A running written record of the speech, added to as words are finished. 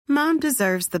Mom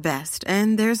deserves the best,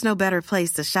 and there's no better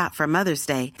place to shop for Mother's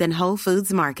Day than Whole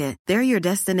Foods Market. They're your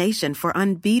destination for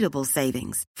unbeatable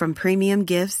savings, from premium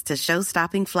gifts to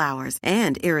show-stopping flowers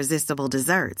and irresistible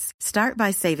desserts. Start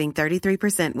by saving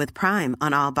 33% with Prime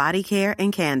on all body care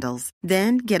and candles.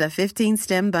 Then get a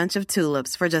 15-stem bunch of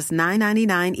tulips for just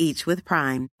 $9.99 each with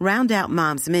Prime. Round out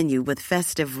Mom's menu with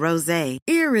festive rosé,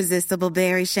 irresistible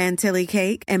berry chantilly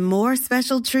cake, and more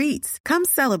special treats. Come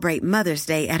celebrate Mother's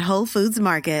Day at Whole Foods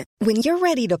Market. When you're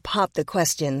ready to pop the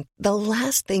question, the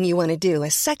last thing you want to do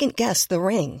is second-guess the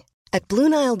ring. At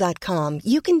BlueNile.com,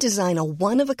 you can design a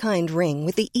one-of-a-kind ring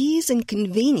with the ease and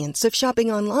convenience of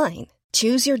shopping online.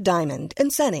 Choose your diamond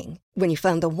and setting. When you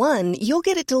find the one, you'll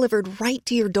get it delivered right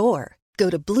to your door.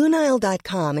 Go to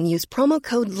BlueNile.com and use promo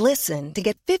code LISTEN to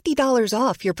get $50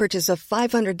 off your purchase of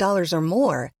 $500 or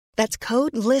more. That's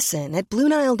code LISTEN at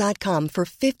BlueNile.com for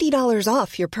 $50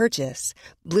 off your purchase.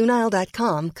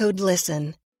 BlueNile.com, code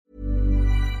LISTEN.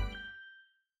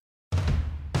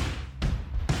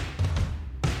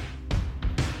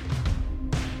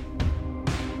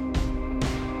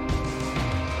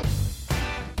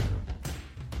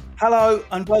 Hello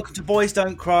and welcome to Boys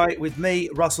Don't Cry with me,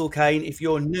 Russell Kane. If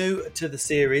you're new to the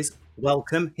series,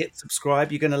 welcome. Hit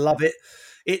subscribe. You're going to love it.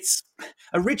 It's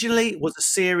originally was a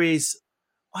series,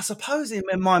 I suppose in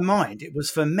my mind, it was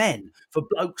for men, for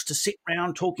blokes to sit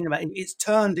round talking about it. It's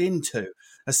turned into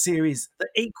a series that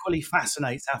equally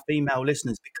fascinates our female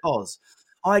listeners because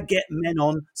I get men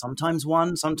on, sometimes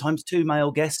one, sometimes two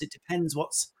male guests. It depends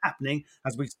what's happening.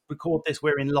 As we record this,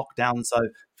 we're in lockdown, so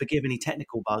forgive any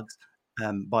technical bugs.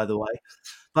 By the way,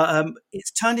 but it's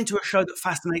turned into a show that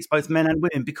fascinates both men and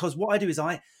women because what I do is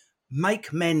I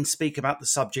make men speak about the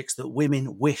subjects that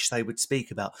women wish they would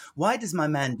speak about. Why does my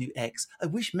man do X? I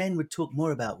wish men would talk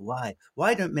more about Y.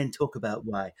 Why don't men talk about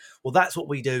Y? Well, that's what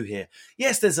we do here.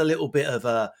 Yes, there's a little bit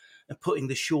of putting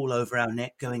the shawl over our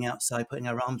neck, going outside, putting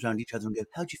our arms around each other and go,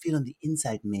 how do you feel on the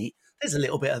inside, mate? There's a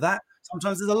little bit of that.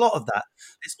 Sometimes there's a lot of that.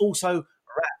 It's also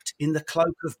wrapped in the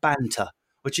cloak of banter,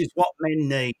 which is what men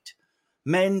need.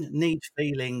 Men need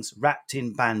feelings wrapped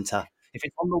in banter. If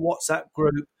it's on the WhatsApp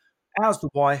group, how's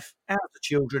the wife? How's the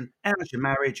children? How's your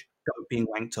marriage? Go being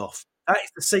wanked off. That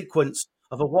is the sequence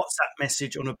of a WhatsApp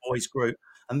message on a boys group.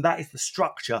 And that is the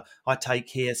structure I take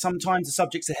here. Sometimes the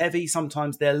subjects are heavy.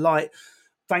 Sometimes they're light.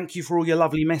 Thank you for all your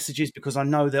lovely messages because I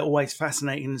know they're always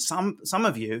fascinating. Some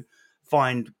of you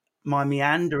find my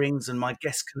meanderings and my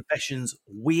guest confessions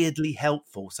weirdly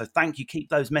helpful. So thank you. Keep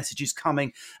those messages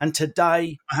coming. And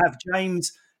today I have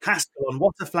James Haskell on.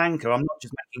 What a flanker. I'm not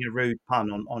just making a rude pun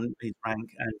on his rank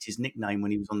and his nickname when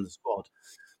he was on the squad.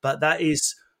 But that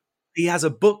is, he has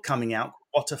a book coming out,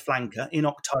 What a Flanker, in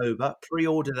October.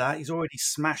 Pre-order that. He's already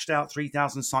smashed out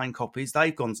 3,000 signed copies.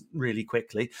 They've gone really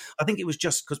quickly. I think it was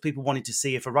just because people wanted to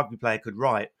see if a rugby player could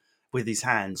write with his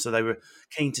hands. So they were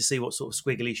keen to see what sort of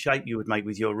squiggly shape you would make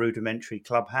with your rudimentary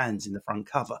club hands in the front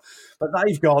cover. But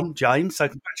they've gone, James, so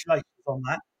congratulations on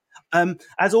that.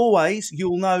 As always,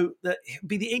 you'll know that it'd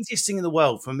be the easiest thing in the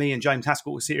world for me and James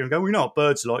Haskell to sit here and go, we know what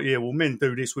birds are like. Yeah, well, men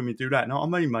do this, women do that. No, I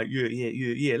mean, mate,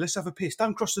 yeah. Let's have a piss.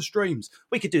 Don't cross the streams.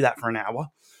 We could do that for an hour.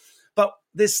 But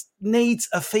this needs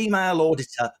a female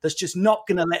auditor that's just not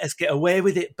going to let us get away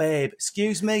with it, babe.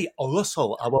 Excuse me,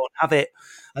 Russell, I won't have it.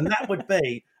 And that would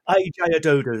be AJ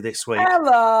Odudu this week.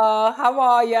 Hello, how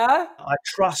are you? I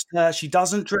trust her. She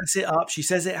doesn't dress it up. She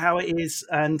says it how it is.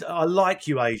 And I like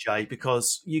you, AJ,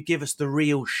 because you give us the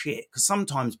real shit. Because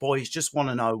sometimes boys just want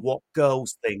to know what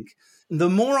girls think. The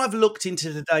more I've looked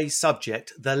into today's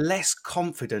subject, the less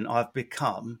confident I've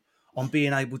become on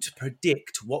being able to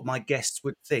predict what my guests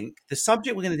would think. The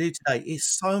subject we're going to do today is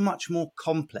so much more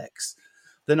complex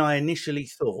than I initially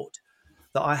thought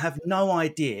that I have no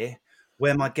idea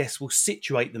where my guests will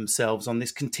situate themselves on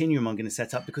this continuum I'm going to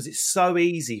set up because it's so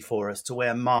easy for us to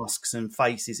wear masks and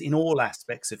faces in all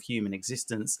aspects of human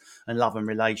existence and love and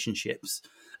relationships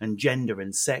and gender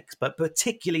and sex, but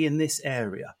particularly in this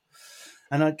area.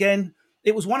 And again,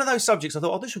 it was one of those subjects I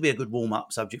thought, this would be a good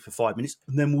warm-up subject for 5 minutes,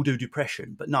 and then we'll do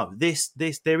depression. But no,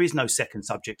 there is no second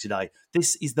subject today.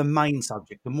 This is the main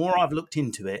subject. The more I've looked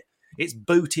into it, it's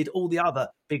booted all the other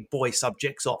big boy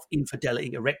subjects off: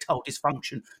 infidelity, erectile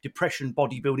dysfunction, depression,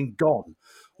 bodybuilding, gone.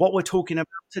 What we're talking about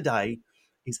today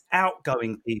is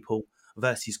outgoing people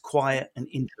versus quiet and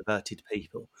introverted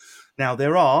people. Now,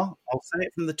 I'll say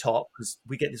it from the top because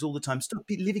we get this all the time. Stop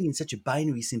living in such a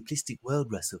binary, simplistic world,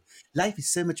 Russell. Life is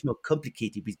so much more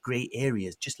complicated with grey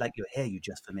areas, just like your hair, you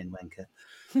just for men wanker.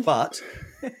 But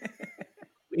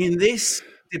in this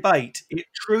debate, it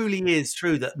truly is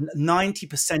true that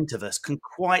 90% of us can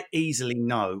quite easily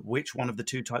know which one of the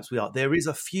two types we are. There is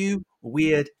a few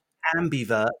weird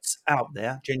ambiverts out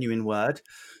there, genuine word,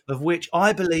 of which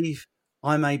I believe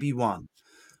I may be one.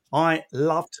 I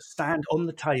love to stand on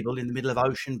the table in the middle of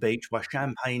Ocean Beach where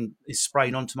champagne is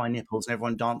sprayed onto my nipples and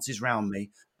everyone dances round me,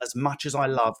 as much as I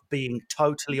love being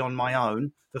totally on my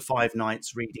own for 5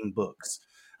 nights reading books.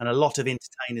 And a lot of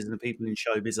entertainers and people in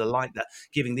showbiz are like that,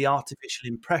 giving the artificial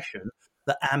impression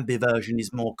that ambiversion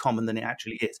is more common than it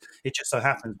actually is. It just so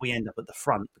happens we end up at the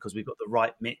front because we've got the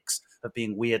right mix of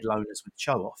being weird loners with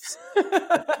show-offs.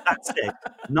 That said,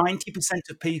 90%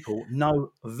 of people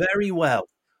know very well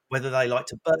whether they like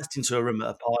to burst into a room at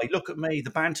a party, look at me, the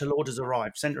banter lord has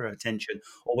arrived, centre of attention,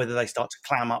 or whether they start to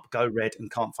clam up, go red, and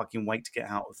can't fucking wait to get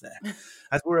out of there.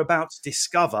 As we're about to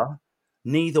discover,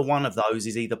 neither one of those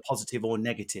is either positive or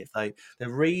negative. The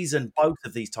reason both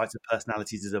of these types of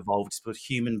personalities has evolved is because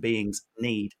human beings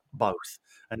need both.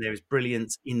 And there is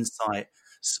brilliance, insight,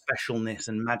 specialness,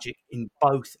 and magic in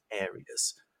both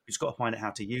areas. We've just got to find out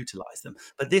how to utilise them.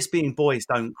 But this being Boys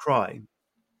Don't Cry,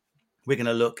 we're going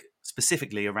to look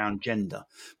specifically around gender,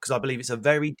 because I believe it's a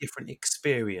very different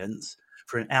experience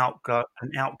for an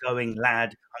outgoing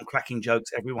lad, I'm cracking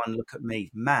jokes, everyone look at me,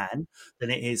 man,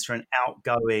 than it is for an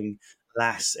outgoing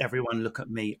lass, everyone look at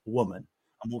me, woman.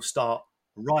 And we'll start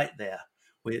right there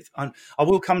with, I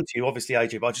will come to you, obviously,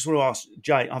 AJ, but I just want to ask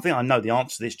Jay, I think I know the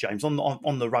answer to this, James,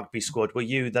 on the rugby squad, were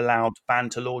you the loud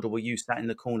banter lord, or were you sat in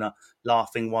the corner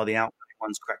laughing while the outgoing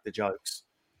ones crack the jokes?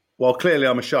 Well, clearly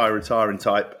I'm a shy, retiring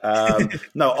type.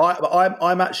 No,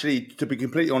 I'm actually, to be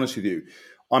completely honest with you,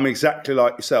 I'm exactly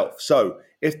like yourself. So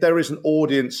if there is an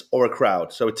audience or a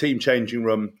crowd, so a team changing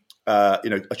room,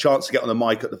 a chance to get on the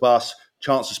mic at the bus,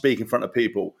 chance to speak in front of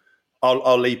people,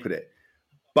 I'll leap at it.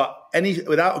 But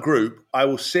without a group, I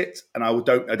will sit and I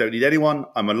don't need anyone.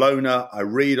 I'm a loner. I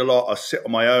read a lot. I'll sit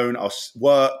on my own. I'll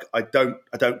work. I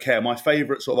don't care. My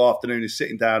favourite sort of afternoon is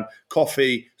sitting down,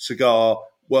 coffee, cigar,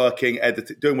 working,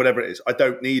 editing, doing whatever it is. I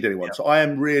don't need anyone. Yeah. So I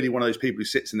am really one of those people who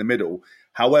sits in the middle.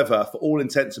 However, for all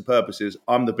intents and purposes,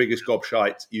 I'm the biggest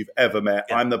gobshite you've ever met.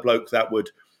 Yeah. I'm the bloke that would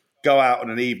go out on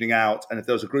an evening out, and if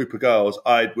there was a group of girls,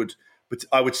 I would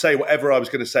say whatever I was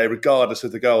going to say, regardless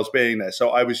of the girls being there. So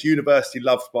I was universally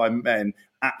loved by men,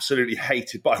 absolutely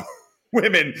hated by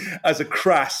women as a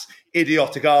crass,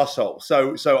 idiotic arsehole.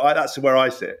 So that's where I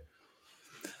sit.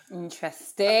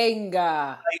 Interesting.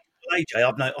 AJ,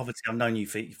 I've known you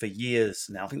for years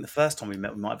now. I think the first time we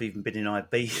met, we might have even been in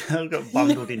IB. I got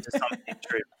bundled into some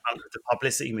picture of the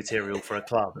publicity material for a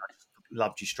club. I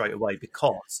loved you straight away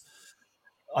because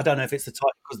I don't know if it's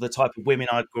because of the type of women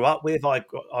I grew up with. I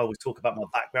always talk about my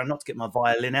background, not to get my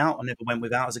violin out. I never went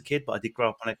without as a kid, but I did grow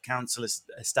up on a council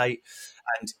estate,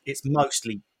 and it's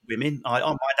mostly women. My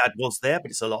dad was there,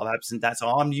 but it's a lot of absent dads. So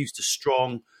I'm used to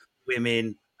strong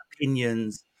women,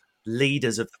 opinions,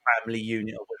 leaders of the family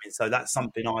unit of women. So that's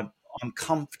something I'm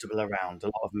comfortable around. A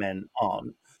lot of men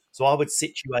aren't. So I would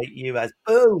situate you as,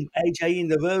 boom, AJ in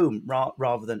the room,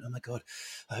 rather than, oh my God,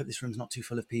 I hope this room's not too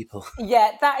full of people.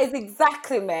 Yeah, that is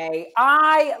exactly me.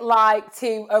 I like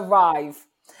to arrive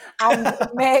and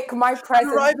make my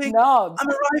presence known. I'm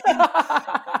arriving.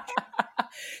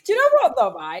 Do you know what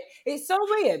though, right? It's so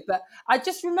weird, but I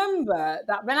just remember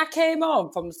that when I came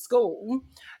home from school,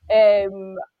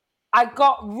 I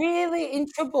got really in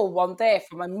trouble one day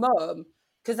from my mum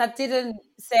because I didn't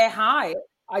say hi.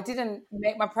 I didn't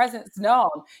make my presence known.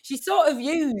 She sort of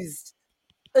used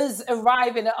us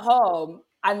arriving at home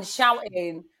and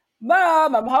shouting,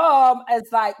 "Mum, I'm home," as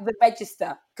like the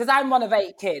register, because I'm one of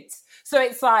 8 kids. So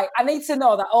it's like, I need to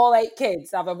know that all 8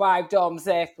 kids have arrived home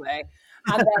safely.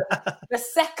 And then the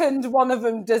second one of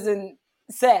them doesn't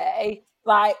say,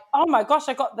 like, oh my gosh,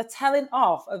 I got the telling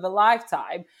off of a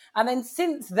lifetime. And then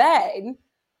since then,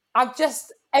 I've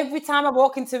just, every time I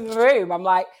walk into the room, I'm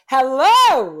like,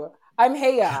 hello, I'm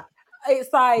here.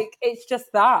 It's like, it's just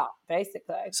that,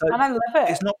 basically. So and I love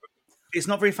it. It's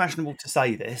not very fashionable to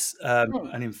say this.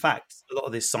 And in fact, a lot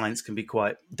of this science can be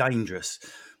quite dangerous.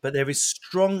 But there is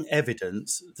strong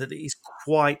evidence that it is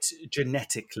quite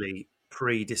genetically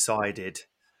pre-decided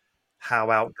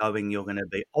how outgoing you're going to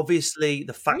be. Obviously,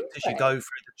 the factors you go through,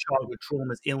 the childhood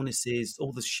traumas, illnesses,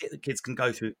 all the shit that kids can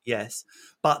go through, yes.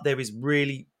 But they've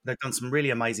done some really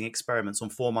amazing experiments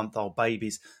on 4-month-old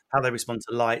babies, how they respond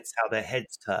to lights, how their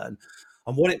heads turn.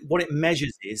 And what it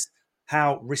measures is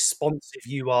how responsive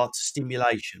you are to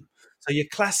stimulation. So your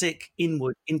classic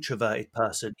inward introverted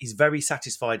person is very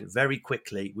satisfied very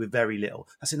quickly with very little.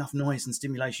 That's enough noise and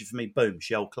stimulation for me. Boom,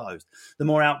 shell closed. The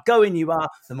more outgoing you are,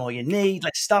 the more you need.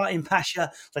 Let's start in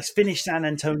Pasha. Let's finish San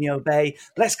Antonio Bay.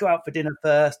 Let's go out for dinner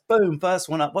first. Boom, first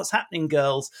one up. What's happening,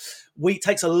 girls? It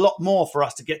takes a lot more for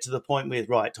us to get to the point with,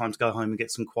 right, time to go home and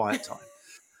get some quiet time.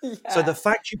 So the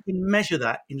fact you can measure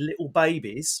that in little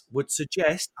babies would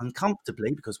suggest,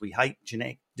 uncomfortably, because we hate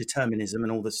genetic determinism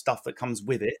and all the stuff that comes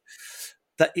with it,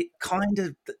 that it kind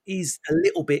of is a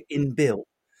little bit inbuilt.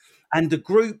 And the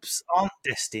groups aren't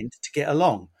destined to get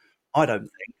along, I don't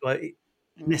think. Like,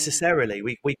 necessarily,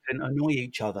 we can annoy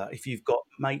each other. If you've got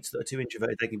mates that are too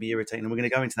introverted, they can be irritating. And we're going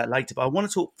to go into that later. But I want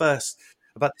to talk first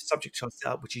about the subject I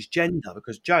set up, which is gender.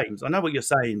 Because, James, I know what you're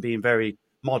saying, being very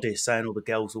modest, saying all the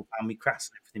girls will found me crass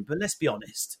and everything. But let's be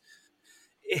honest.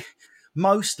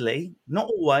 Mostly, not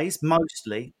always,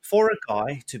 mostly, for a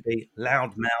guy to be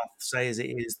loudmouth, say as it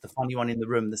is, the funny one in the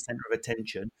room, the centre of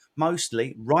attention,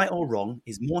 mostly, right or wrong,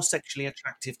 is more sexually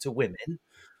attractive to women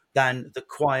than the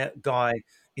quiet guy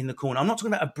in the corner. I'm not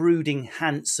talking about a brooding,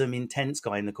 handsome, intense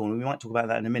guy in the corner. We might talk about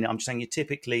that in a minute. I'm just saying you're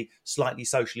typically slightly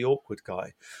socially awkward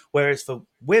guy. Whereas for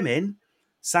women,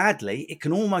 sadly, it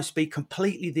can almost be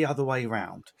completely the other way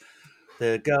around.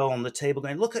 The girl on the table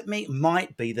going, look at me,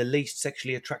 might be the least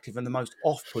sexually attractive and the most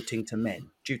off-putting to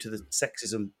men due to the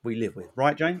sexism we live with.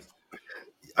 Right, James?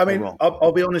 I mean,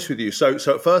 I'll be honest with you. So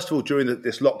first of all, during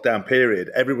this lockdown period,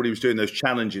 everybody was doing those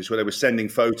challenges where they were sending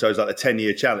photos, like the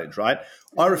 10-year challenge, right?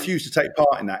 I refused to take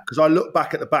part in that because I look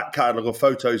back at the back catalogue of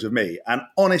photos of me and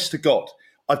honest to God,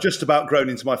 I've just about grown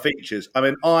into my features. I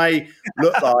mean, I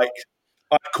look like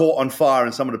I caught on fire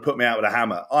and someone had put me out with a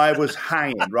hammer. I was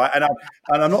hanging, right? And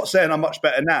I'm not saying I'm much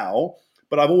better now,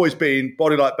 but I've always been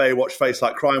body like Baywatch, face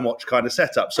like Crime Watch kind of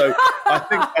setup. So I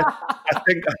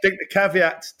think the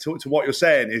caveat to what you're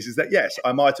saying is that yes,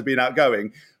 I might have been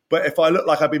outgoing, but if I look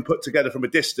like I've been put together from a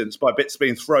distance by bits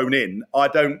being thrown in, I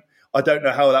don't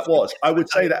know how that was. I would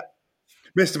say that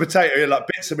Mr. Potato, like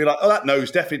bits of me, like, oh, that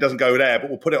nose definitely doesn't go there, but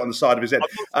we'll put it on the side of his head.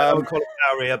 I'm not calling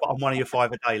area, but I'm one of your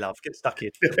 5 a day, love. Get stuck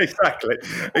in.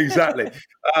 Exactly.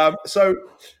 So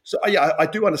yeah, I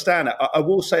do understand that. I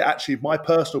will say, actually, my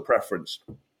personal preference,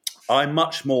 I'm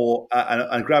much more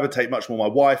and gravitate much more. My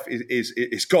wife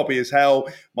is gobby as hell.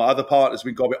 My other partner's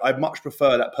been gobby. I much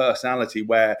prefer that personality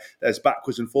where there's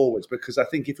backwards and forwards, because I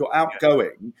think if you're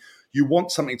outgoing, you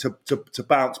want something to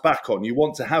bounce back on. You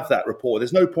want to have that rapport.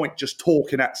 There's no point just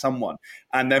talking at someone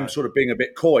and them sort of being a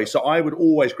bit coy. So I would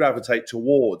always gravitate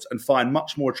towards and find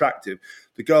much more attractive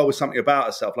the girl with something about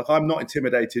herself. Like, I'm not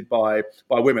intimidated by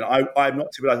women. I'm not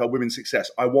intimidated by women's success.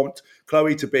 I want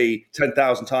Chloe to be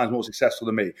 10,000 times more successful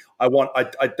than me. I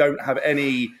don't have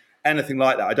anything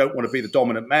like that. I don't want to be the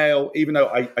dominant male, even though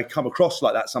I come across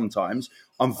like that sometimes.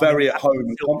 I'm very at home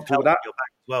and comfortable with that.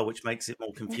 Well, which makes it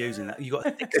more confusing. That you got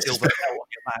a thick silver belt on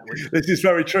your back. This is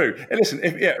very true. And listen,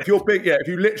 if you're big, if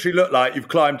you literally look like you've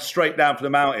climbed straight down from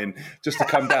the mountain just to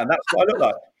come down, that's what I look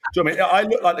like. Do you know what I mean? I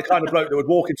look like the kind of bloke that would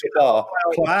walk into a bar.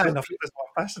 I think that's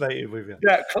quite fascinated with you.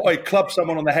 Yeah, I club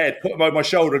someone on the head, put them over my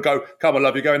shoulder, and go, "Come on,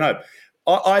 love, you're going home."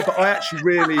 I actually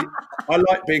really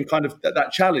like being kind of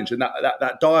that challenge and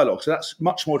that dialogue. So that's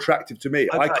much more attractive to me.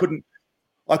 Okay.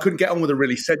 I couldn't get on with a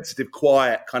really sensitive,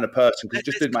 quiet kind of person because it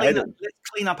just did my head in. Let's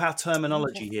clean up our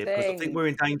terminology here, because I think we're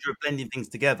in danger of blending things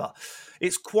together.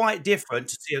 It's quite different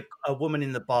to see a woman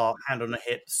in the bar, hand on her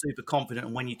hip, super confident,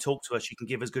 and when you talk to her, she can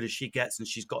give as good as she gets and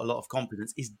she's got a lot of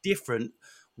confidence. It's different.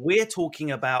 We're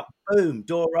talking about, boom,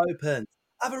 door open,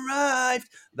 I've arrived,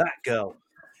 that girl.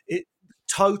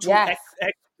 Total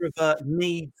extrovert,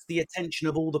 needs the attention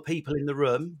of all the people in the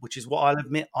room, which is what I'll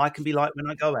admit I can be like when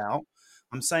I go out.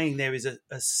 I'm saying there is a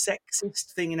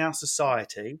sexist thing in our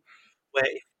society where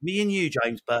if me and you,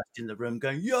 James, burst in the room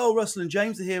going, yo, Russell and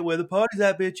James are here, where the party's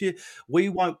at, bitch,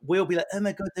 we'll be like, oh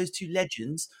my God, those two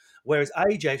legends. Whereas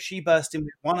AJ, if she burst in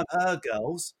with one of her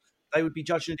girls, they would be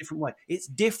judged in a different way. It's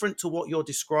different to what you're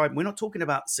describing. We're not talking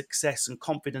about success and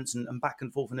confidence and back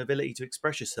and forth and ability to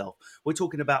express yourself. We're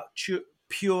talking about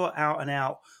pure out and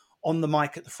out, on the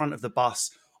mic at the front of the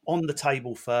bus, on the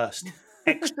table first,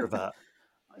 extrovert.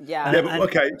 Yeah. But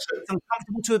okay. So it's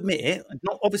uncomfortable to admit it.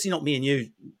 Obviously not me and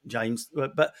you, James,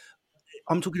 but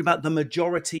I'm talking about the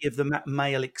majority of the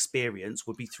male experience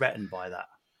would be threatened by that.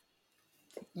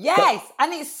 Yes,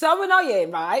 and it's so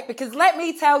annoying, right? Because let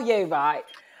me tell you, right,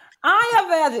 I have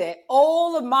had it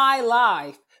all of my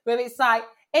life where it's like,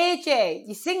 AJ,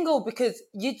 you're single because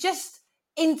you're just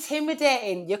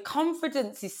intimidating. Your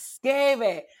confidence is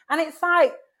scary. And it's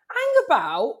like, hang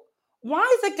about.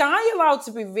 Why is a guy allowed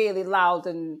to be really loud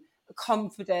and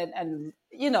confident and,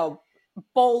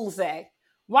 ballsy?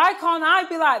 Why can't I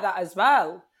be like that as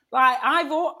well? Like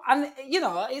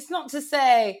it's not to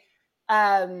say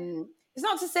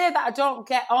that I don't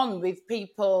get on with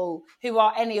people who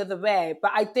are any other way,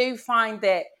 but I do find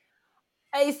that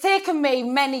it's taken me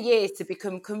many years to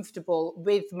become comfortable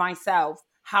with myself,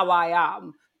 how I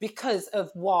am, because of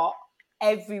what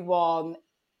everyone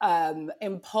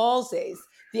imposes.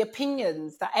 the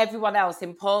opinions that everyone else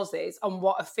imposes on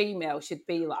what a female should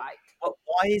be like. Well,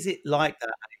 why is it like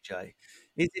that, AJ?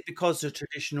 Is it because of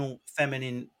traditional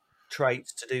feminine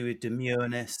traits to do with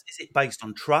demureness? Is it based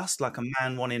on trust, like a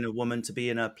man wanting a woman to be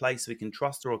in a place so he can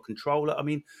trust her or control her? I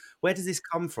mean, where does this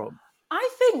come from? I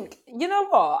think, you know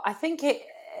what? I think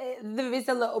there is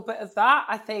a little bit of that.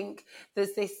 I think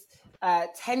there's this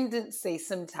tendency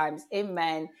sometimes in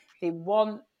men, they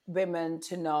want women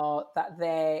to know that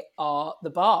they are the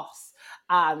boss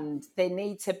and they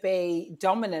need to be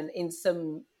dominant in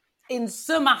some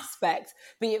aspect,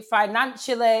 be it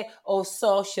financially or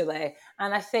socially.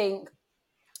 And I think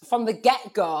from the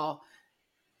get-go,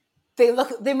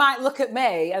 they might look at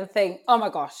me and think, oh my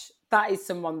gosh, that is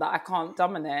someone that I can't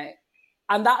dominate.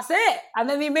 And that's it. And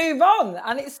then they move on.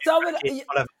 And it's so... I'll have a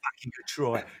backing good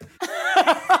Troy.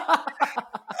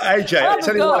 AJ, I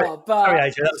tell you what. Sorry,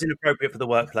 AJ, that was inappropriate for the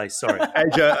workplace. Sorry.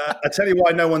 AJ, I tell you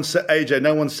why no one's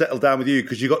settled down with you,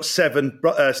 because you got 7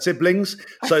 siblings.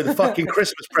 So the fucking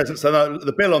Christmas presents,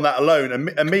 the bill on that alone,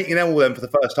 and meeting all of them for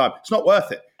the first time, it's not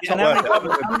worth it. It's not worth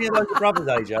it. How many of those are brothers,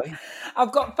 AJ?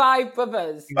 I've got 5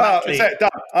 brothers. Exactly. Oh, it's done.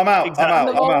 I'm out. Exactly. I'm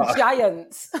out. They're all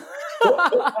giants.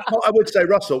 What I would say,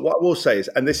 Russell, what I will say is,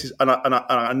 and this is, and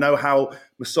I know how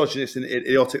misogynist and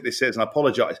idiotic this is, and I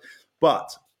apologise,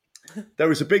 but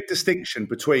there is a big distinction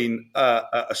between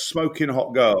a smoking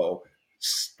hot girl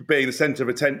being the centre of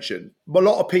attention. A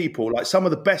lot of people, like some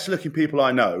of the best looking people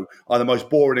I know, are the most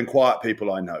boring and quiet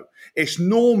people I know. It's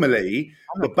normally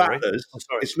the battlers.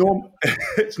 It's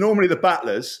normally the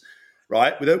battlers,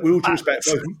 right? With all due respect,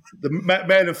 both the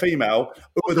male and female,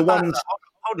 who are the ones.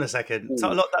 Hold on a second.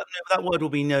 So that word will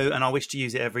be new, and I wish to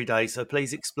use it every day. So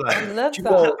please explain. I love that.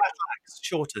 Well,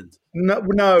 shortened.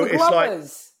 No, it's like.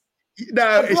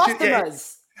 No,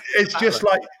 it's just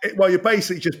like, well, you're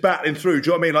basically just battling through.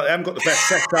 Do you know what I mean? Like, they haven't got the best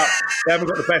setup, they haven't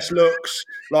got the best looks,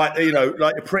 like, you know,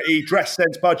 like a pretty dress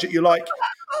sense budget. You're like,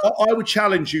 I would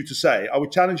challenge you to say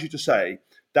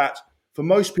that for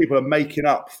most people are making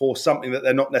up for something that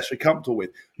they're not necessarily comfortable with.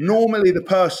 Normally, the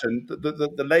person,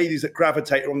 the ladies that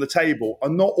gravitate on the table are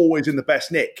not always in the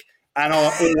best nick and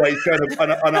are always going to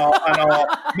and are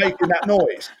making that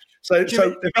noise. So the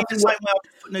same way I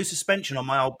put new suspension on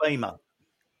my old Beamer.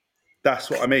 That's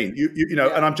what I mean. You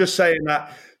know, and I'm just saying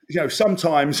that, you know,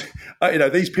 sometimes, you know,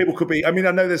 these people could be, I mean,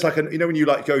 I know there's like, you know, when you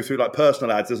like go through like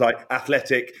personal ads, there's like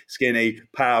athletic, skinny,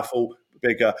 powerful,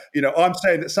 bigger. You know, I'm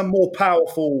saying that some more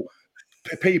powerful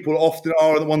people often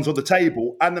are the ones on the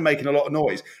table and they're making a lot of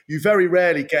noise. You very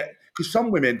rarely get,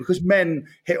 because men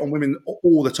hit on women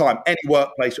all the time, any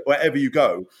workplace, wherever you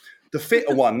go, the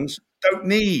fitter ones don't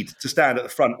need to stand at the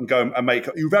front and go and make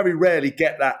up. You very rarely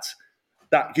get that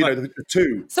you know, the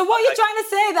two. So what are you trying to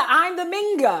say, that I'm the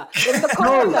minger in the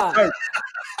corner? No.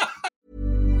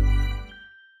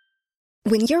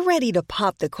 When you're ready to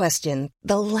pop the question,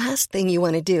 the last thing you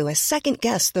want to do is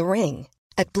second-guess the ring.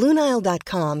 At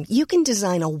BlueNile.com, you can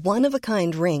design a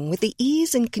one-of-a-kind ring with the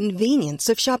ease and convenience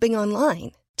of shopping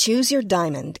online. Choose your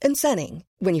diamond and setting.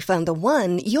 When you find the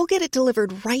one, you'll get it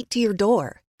delivered right to your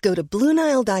door. Go to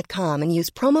BlueNile.com and use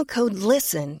promo code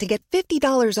LISTEN to get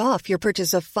 $50 off your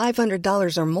purchase of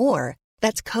 $500 or more.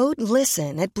 That's code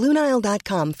LISTEN at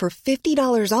BlueNile.com for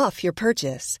 $50 off your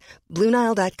purchase.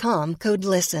 BlueNile.com, code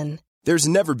LISTEN. There's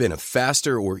never been a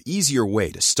faster or easier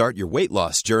way to start your weight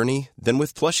loss journey than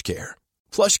with PlushCare.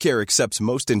 PlushCare accepts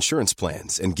most insurance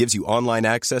plans and gives you online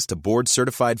access to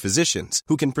board-certified physicians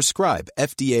who can prescribe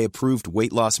FDA-approved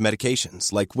weight loss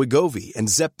medications like Wegovy and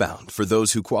Zepbound for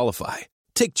those who qualify.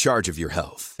 Take charge of your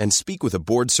health and speak with a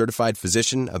board-certified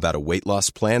physician about a weight loss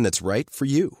plan that's right for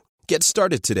you. Get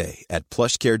started today at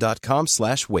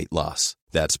plushcare.com/weight loss.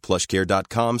 That's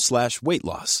plushcare.com/weight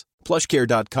loss.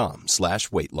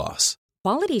 plushcare.com/weight loss.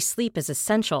 Quality sleep is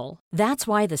essential. That's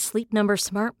why the Sleep Number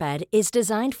Smart Bed is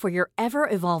designed for your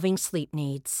ever-evolving sleep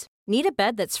needs. Need a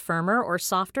bed that's firmer or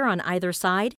softer on either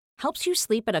side? Helps you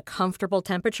sleep at a comfortable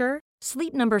temperature?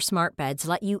 Sleep Number Smart Beds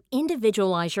let you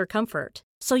individualize your comfort,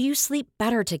 so you sleep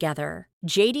better together.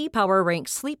 J.D. Power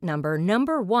ranks Sleep Number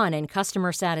 #1 in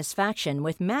customer satisfaction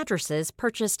with mattresses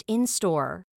purchased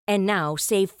in-store. And now,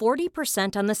 save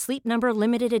 40% on the Sleep Number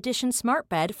Limited Edition Smart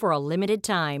Bed for a limited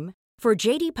time. For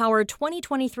J.D. Power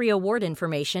 2023 award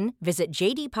information, visit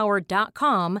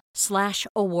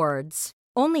jdpower.com/awards.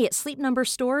 Only at Sleep Number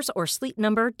stores or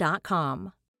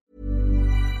sleepnumber.com.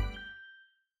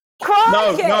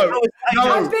 Crikey! No.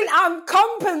 I'm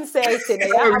compensating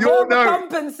here. I'm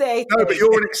overcompensating. No, but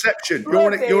you're an exception.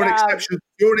 You're an exception.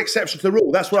 You're an exception to the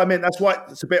rule. That's what I meant. That's why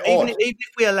it's a bit odd. Even if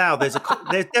we allow, there's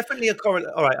definitely a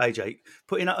correlation. All right, AJ,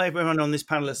 putting everyone on this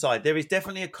panel aside, there is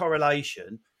definitely a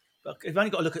correlation you've only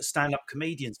got to look at stand-up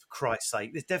comedians, for Christ's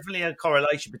sake. There's definitely a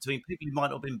correlation between people who might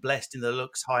not have been blessed in the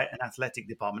looks, height, and athletic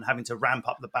department having to ramp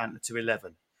up the banter to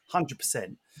 11,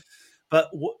 100%.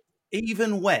 But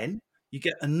even when you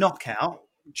get a knockout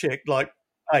chick like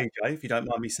AJ, if you don't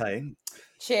mind me saying,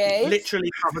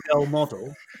 literally cover girl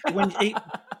model,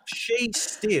 she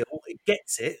still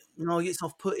gets it. It's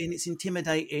off-putting, it's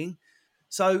intimidating.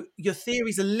 So your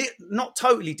theory's not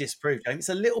totally disproved, James. It's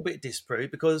a little bit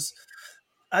disproved because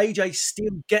AJ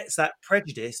still gets that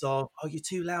prejudice of, you're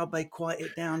too loud, babe, quiet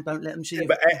it down, don't let them see you.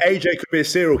 But AJ could be a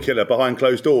serial killer behind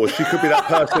closed doors. She could be that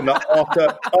person that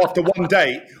after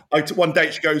one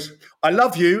date, she goes, I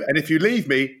love you, and if you leave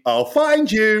me, I'll find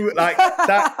you. Like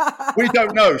that, we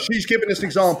don't know. She's giving us an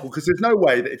example because there's no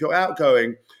way that if you're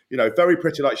outgoing, very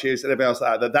pretty like she is and everything else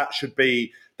like that should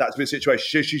be that's the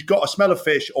situation. She's got to smell a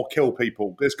fish or kill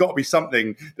people. There's got to be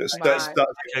something that's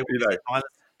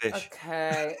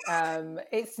Okay,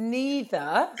 it's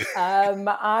neither, and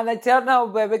I don't know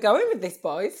where we're going with this,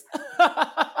 boys.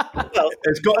 Well,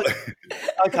 it's got.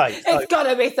 Okay, so, it's got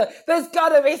to be. There's got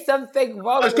to be something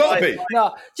wrong. There's got to be.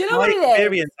 No, do you know what it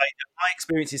is? My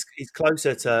experience is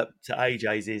closer to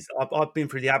AJ's. Is I've been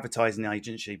through the advertising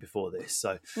agency before this,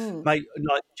 so mate,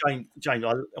 like Jane,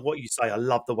 what you say, I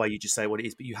love the way you just say what it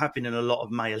is. But you have been in a lot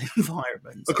of male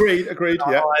environments. Agreed.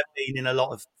 Yeah, I've been in a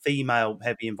lot of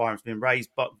female-heavy environments, been raised,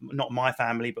 but not my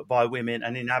family, but by women.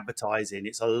 And in advertising,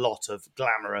 it's a lot of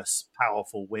glamorous,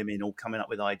 powerful women all coming up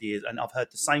with ideas. And I've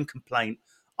heard the same complaint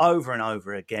over and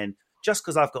over again. Just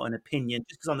because I've got an opinion,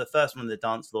 just because I'm the first one on the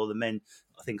dance floor, the men,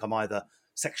 I think I'm either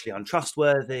sexually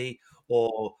untrustworthy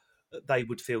or they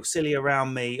would feel silly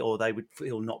around me or they would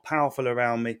feel not powerful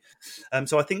around me.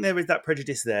 So I think there is that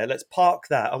prejudice there. Let's park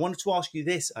that. I wanted to ask you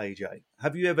this, AJ.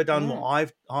 Have you ever done what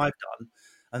I've done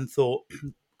and thought,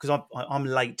 because I'm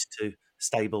late to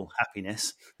stable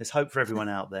happiness, there's hope for everyone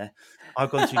out there.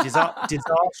 I've gone through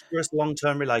disastrous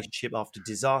long-term relationship after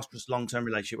disastrous long-term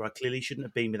relationship where I clearly shouldn't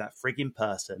have been with that frigging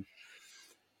person.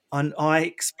 And I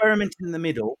experimented in the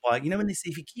middle by, when they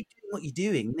say, if you keep doing what you're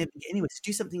doing, you never get anywhere, to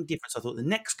do something different. So I thought the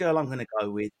next girl I'm going to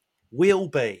go with will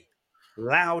be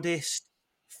loudest,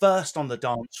 first on the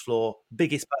dance floor,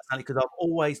 biggest personality, because I've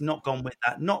always not gone with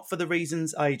that. Not for the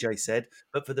reasons AJ said,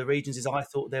 but for the reasons is I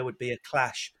thought there would be a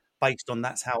clash based on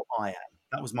that's how I am.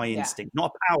 That was my instinct.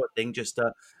 Not a power thing, just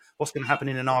what's going to happen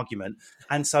in an argument.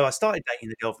 And so I started dating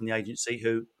the girl from the agency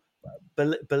who,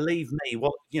 believe me,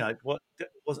 how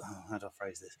do I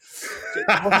phrase this?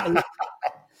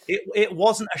 It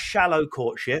wasn't a shallow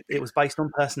courtship. It was based on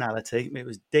personality. It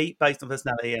was deep based on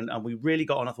personality, and we really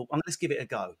got on. I thought, let's give it a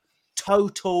go.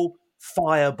 Total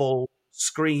fireball,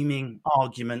 screaming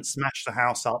argument, smash the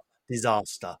house up,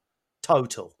 disaster.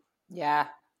 Total. Yeah.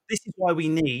 This is why we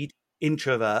need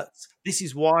introverts. This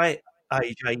is why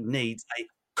AJ needs a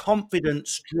confident,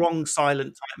 strong,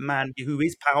 silent type man who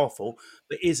is powerful,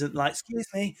 but isn't like, excuse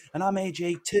me, and I'm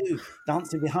AJ too,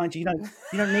 dancing behind you.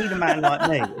 You don't need a man like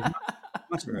me.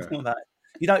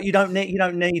 You don't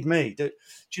need me. Do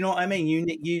you know what I mean?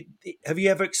 Have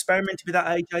you ever experimented with that,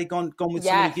 AJ? Gone with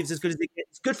someone who gives as good as it gets?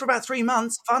 It's good for about 3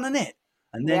 months, fun, isn't it?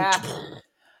 And then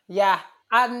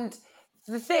and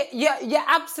the thing, you're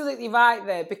absolutely right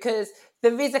there, because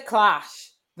there is a clash.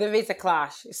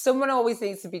 Someone always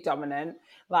needs to be dominant.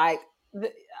 Like,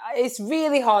 it's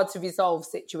really hard to resolve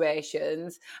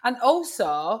situations. And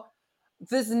also,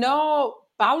 there's no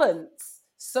balance.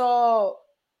 So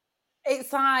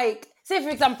it's like, say, for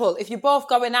example, if you're both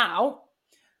going out,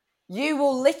 you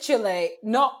will literally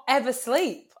not ever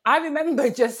sleep. I remember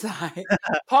just like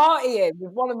partying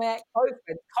with one of my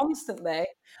ex-boyfriends constantly.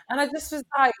 And I just was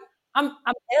like, I'm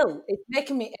ill. It's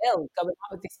making me ill going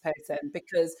out with this person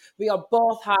because we are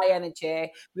both high energy.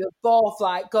 We're both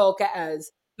like go-getters.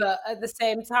 But at the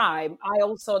same time, I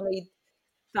also need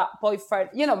that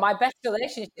boyfriend. My best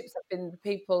relationships have been the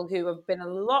people who have been a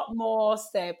lot more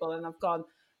stable, and I've gone,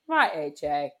 right,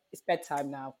 AJ, it's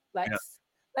bedtime now.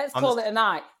 Let's call it a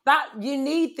night. That you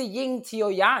need the yin to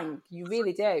your yang. You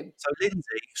really do. So Lindsay,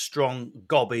 strong,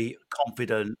 gobby,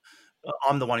 confident.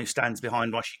 I'm the one who stands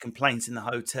behind while she complains in the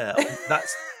hotel.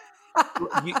 That's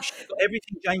she got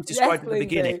everything James described at the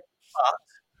beginning, but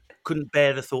couldn't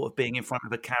bear the thought of being in front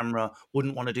of a camera,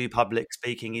 wouldn't want to do public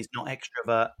speaking, is not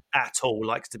extrovert at all,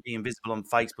 likes to be invisible on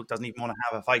Facebook, doesn't even want to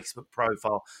have a Facebook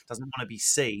profile, doesn't want to be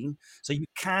seen. So you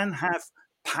can have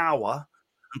power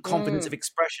and confidence of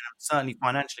expression, and certainly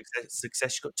financial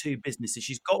success. She's got 2 businesses.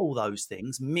 She's got all those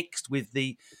things mixed with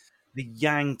the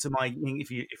yang to my yin, if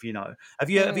you know. Have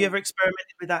you ever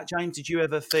experimented with that, James? Did you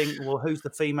ever think, well, who's the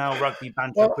female rugby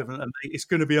banter equivalent of me? It's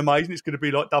going to be amazing. It's going to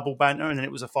be like double banter, and then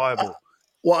it was a fireball.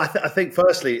 Well, I think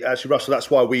firstly, actually, Russell,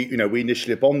 that's why we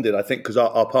initially bonded. I think because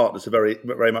our partners are very,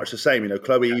 very much the same.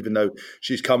 Chloe, even though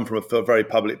she's come from a very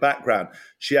public background,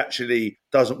 she actually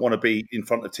doesn't want to be in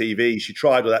front of TV. She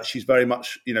tried all that. She's very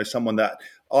much, someone that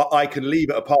I can leave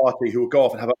at a party who will go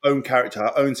off and have her own character,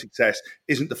 her own success,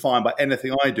 isn't defined by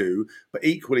anything I do, but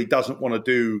equally doesn't want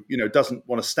to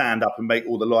stand up and make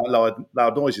all the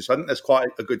loud noises. So I think there's quite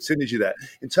a good synergy there.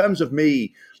 In terms of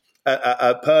me,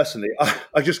 personally,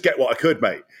 I just get what I could,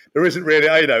 mate. There isn't really,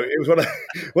 it was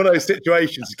one of those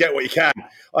situations, get what you can.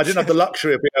 I didn't have the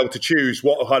luxury of being able to choose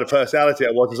what kind of personality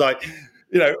I was. It was like,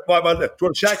 do you want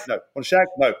to shag? No. Want to shag?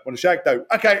 No. Want to shag? No.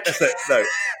 Okay, that's it. No.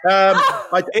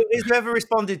 Has you ever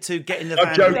responded to getting the van?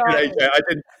 I'm joking, AJ.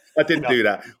 I didn't do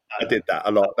that. I did that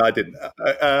a lot. I didn't.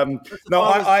 As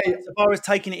far as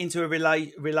taking it into a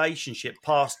relationship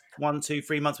past 1, 2,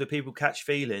 3 months where people catch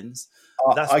feelings,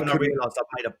 that's when I realised I've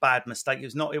made a bad mistake.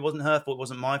 It wasn't her fault. It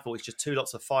wasn't my fault. It's just 2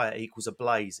 lots of fire equals a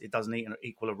blaze. It doesn't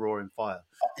equal a roaring fire.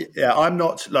 Yeah, I'm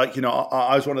not like,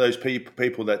 I was one of those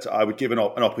people that I would give an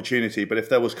opportunity, but if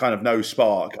there was kind of no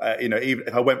spark, even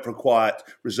if I went for a quiet,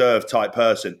 reserved type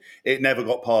person, it never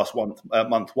got past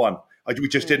month one. We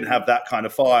just didn't have that kind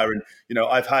of fire. And,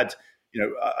 I've had,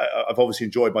 I've obviously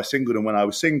enjoyed my singledom when I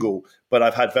was single, but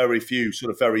I've had very few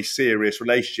sort of very serious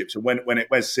relationships. And when it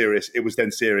was serious, it was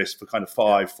then serious for kind of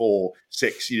 5, 4,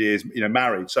 6 years,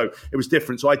 married. So it was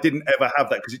different. So I didn't ever have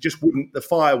that because the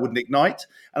fire wouldn't ignite.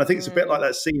 And I think it's a bit like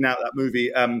that scene out of that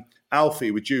movie,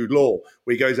 Alfie with Jude Law,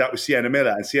 where he goes out with Sienna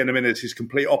Miller, and Sienna Miller is his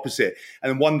complete opposite.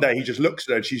 And then one day he just looks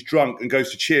at her and she's drunk and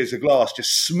goes to cheers the glass,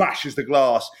 just smashes the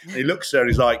glass. And he looks at her and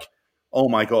he's like, oh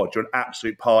my God, you're an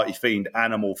absolute party fiend,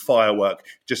 animal, firework,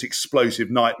 just explosive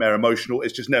nightmare, emotional.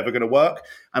 It's just never going to work.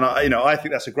 And I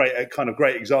think that's a great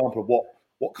example of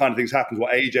what kind of things happens.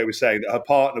 What AJ was saying, that her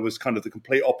partner was kind of the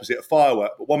complete opposite of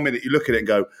firework. But one minute you look at it and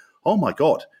go, oh my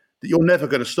God, you're never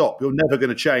going to stop. You're never going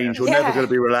to change. You're never going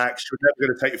to be relaxed. You're never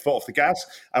going to take your foot off the gas.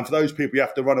 And for those people, you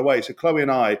have to run away. So Chloe and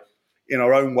I, in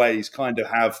our own ways, kind of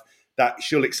have that.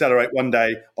 She'll accelerate one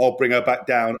day, I'll bring her back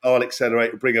down, I'll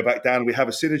accelerate, bring her back down. We have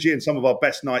a synergy, and some of our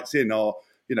best nights in are,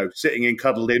 sitting in,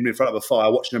 cuddled in front of a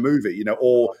fire, watching a movie,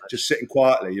 or just sitting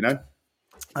quietly,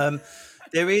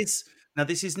 There is, now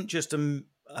this isn't just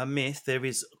a myth, there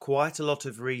is quite a lot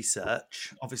of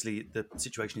research. Obviously, the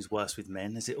situation is worse with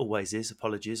men, as it always is,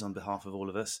 apologies on behalf of all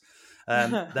of us,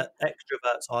 that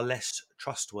extroverts are less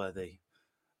trustworthy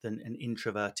than an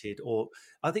introverted, or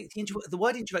I think the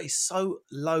word introvert is so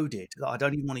loaded that I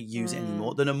don't even want to use it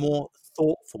anymore, than a more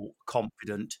thoughtful,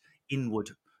 confident,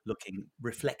 inward-looking,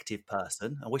 reflective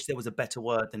person. I wish there was a better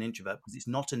word than introvert, because it's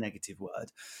not a negative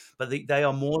word, but they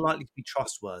are more likely to be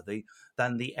trustworthy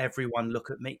than the everyone look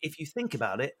at me. If you think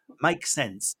about it, makes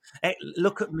sense.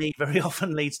 Look at me very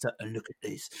often leads to, look at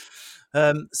this.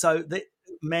 So the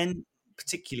men,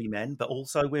 particularly men, but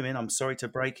also women, I'm sorry to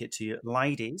break it to you,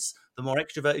 ladies, the more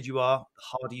extroverted you are, the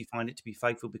harder you find it to be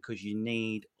faithful, because you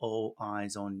need all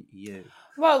eyes on you.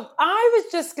 Well, I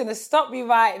was just going to stop you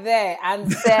right there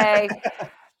and say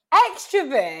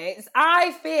extroverts,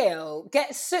 I feel,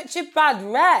 get such a bad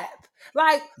rep.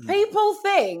 Like, people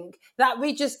think that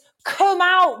we just come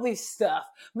out with stuff.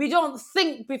 We don't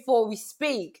think before we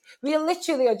speak. We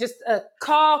literally are just a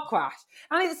car crash.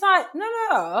 And it's like,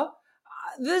 no.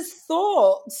 There's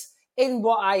thoughts in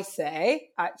what I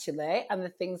say, actually, and the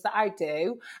things that I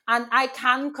do, and I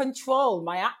can control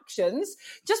my actions.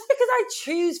 Just because I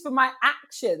choose for my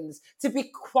actions to be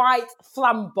quite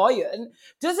flamboyant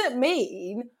doesn't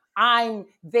mean I'm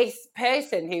this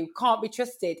person who can't be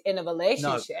trusted in a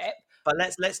relationship. No. But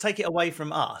let's take it away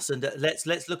from us, and let's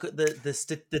look at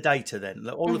the data then.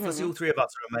 All of us, all three of us,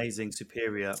 are amazing,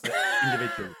 superior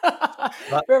individuals.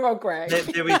 We're all great.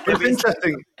 There is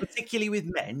interesting, particularly with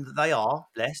men, that they are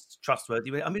less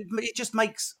trustworthy. I mean, it just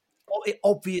makes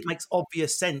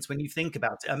obvious sense when you think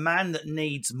about it. A man that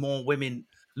needs more women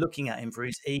looking at him for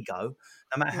his ego,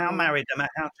 no matter how married, no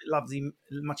matter how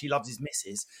much he loves his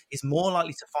missus, is more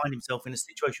likely to find himself in a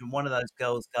situation when one of those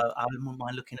girls go, I wouldn't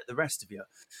mind looking at the rest of you.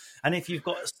 And if you've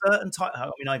got a certain type,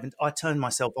 I turned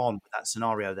myself on with that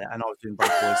scenario there, and I was doing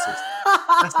both voices.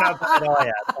 That's how bad I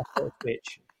am. I thought a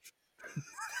bitch.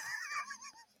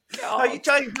 No,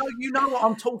 Jay, you know what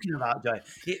I'm talking about, Jay.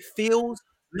 It feels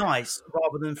nice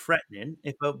rather than threatening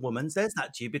if a woman says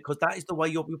that to you, because that is the way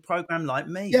you're programmed, like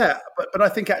me. Yeah, but I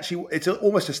think actually it's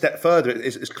almost a step further.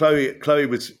 It's Chloe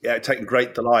was taking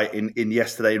great delight in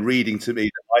yesterday and reading to me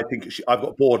that I think I've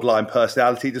got borderline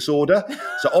personality disorder.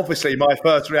 So obviously my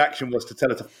first reaction was to tell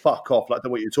her to fuck off, like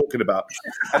what you're talking about.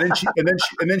 And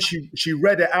then she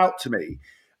read it out to me,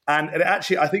 and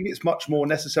actually I think it's much more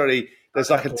necessary. There's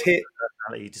like a tier.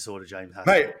 personality disorder, James has.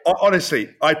 Mate, honestly,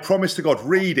 I promise to God,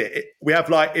 read it. We have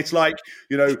it's like,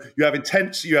 you have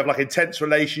intense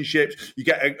relationships. You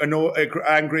get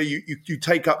angry. You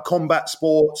take up combat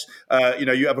sports.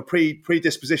 You have a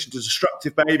predisposition to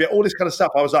destructive behavior. All this kind of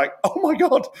stuff. I was like, oh my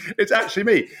God, it's actually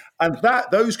me. And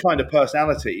those kind of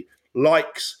personality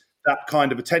likes that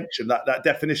kind of attention. That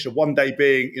definition of one day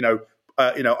being,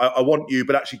 I want you,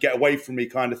 but actually get away from me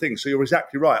kind of thing. So you're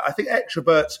exactly right. I think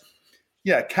extroverts,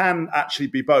 can actually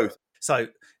be both. So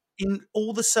in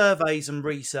all the surveys and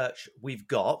research we've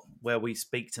got where we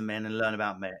speak to men and learn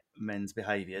about men's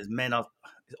behaviours,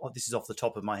 this is off the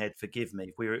top of my head, forgive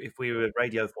me. If we were at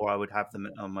Radio 4, I would have them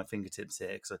on my fingertips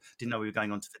here because I didn't know we were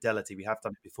going on to Fidelity. We have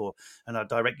done it before, and I'll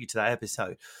direct you to that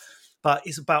episode. But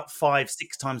it's about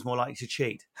 5-6 times more likely to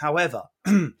cheat. However,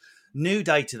 new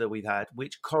data that we've had,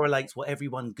 which correlates what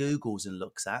everyone Googles and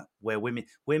looks at, where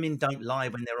women don't lie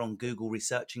when they're on Google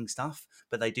researching stuff,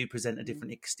 but they do present a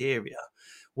different exterior,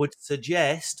 would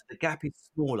suggest the gap is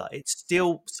smaller. It's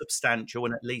still substantial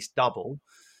and at least double,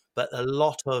 but a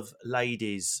lot of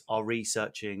ladies are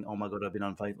researching, oh my God, I've been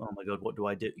unfaithful. Oh my God, what do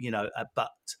I do?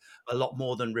 But a lot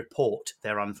more than report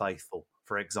they're unfaithful,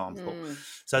 for example.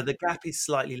 So the gap is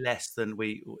slightly less than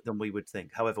we would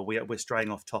think. However, we're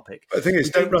straying off topic. But the thing is,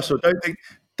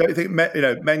 don't think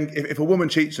men. If a woman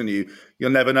cheats on you, you'll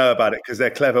never know about it because they're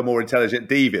clever, more intelligent,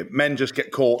 deviant. Men just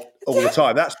get caught all the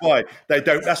time. That's why they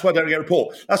don't. That's why they don't get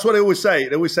report. That's what they always say.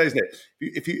 They always say, isn't it?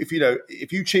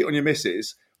 If you cheat on your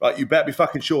missus, right, you better be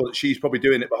fucking sure that she's probably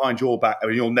doing it behind your back,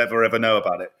 and you'll never ever know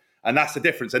about it. And that's the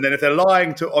difference. And then if they're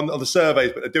lying on the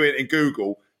surveys, but they're doing it in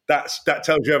Google, that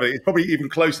tells you everything. It's probably even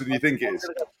closer than you think it is.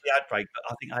 The ad break,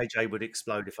 but I think AJ would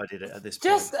explode if I did it at this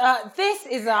point. This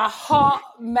is a hot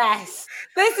mess.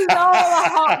 This is all a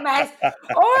hot mess.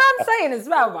 All I'm saying as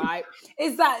well, right,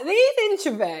 is that these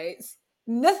introverts,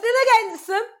 nothing against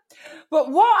them, but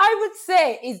what I would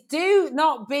say is do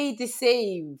not be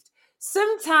deceived.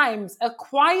 Sometimes a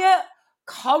quiet,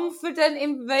 confident,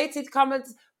 inverted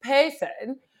commas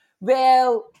person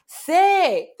will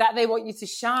say that they want you to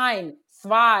shine,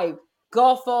 thrive,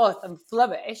 go forth and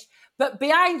flourish, but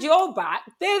behind your back,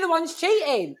 they're the ones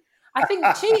cheating. I think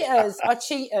cheaters are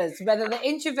cheaters, whether they're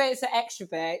introverts or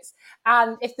extroverts,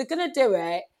 and if they're going to do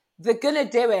it, they're going to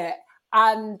do it.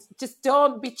 And just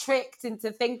don't be tricked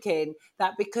into thinking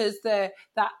that because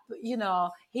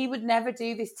he would never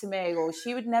do this to me or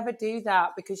she would never do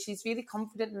that because she's really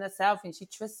confident in herself and she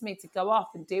trusts me to go off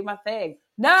and do my thing.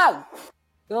 No,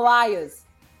 you're liars.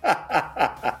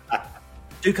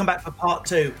 Do come back for part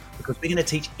 2 because we're going to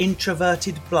teach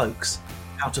introverted blokes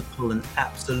how to pull an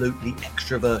absolutely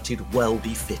extroverted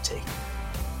Welby fitty.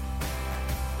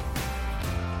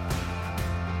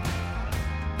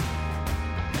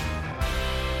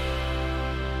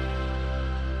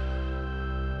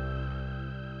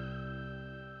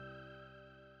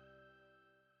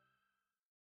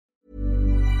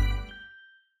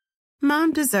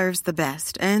 Mom deserves the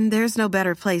best, and there's no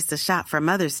better place to shop for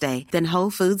Mother's Day than Whole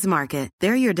Foods Market.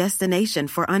 They're your destination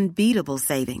for unbeatable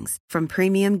savings, from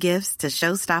premium gifts to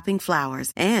show-stopping flowers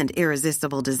and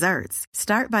irresistible desserts.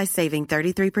 Start by saving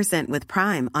 33% with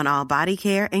Prime on all body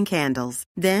care and candles.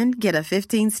 Then get a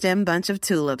 15-stem bunch of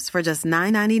tulips for just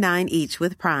 $9.99 each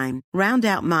with Prime. Round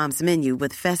out Mom's menu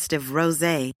with festive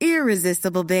rosé,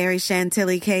 irresistible berry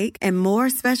chantilly cake, and more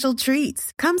special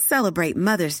treats. Come celebrate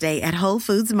Mother's Day at Whole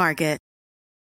Foods Market.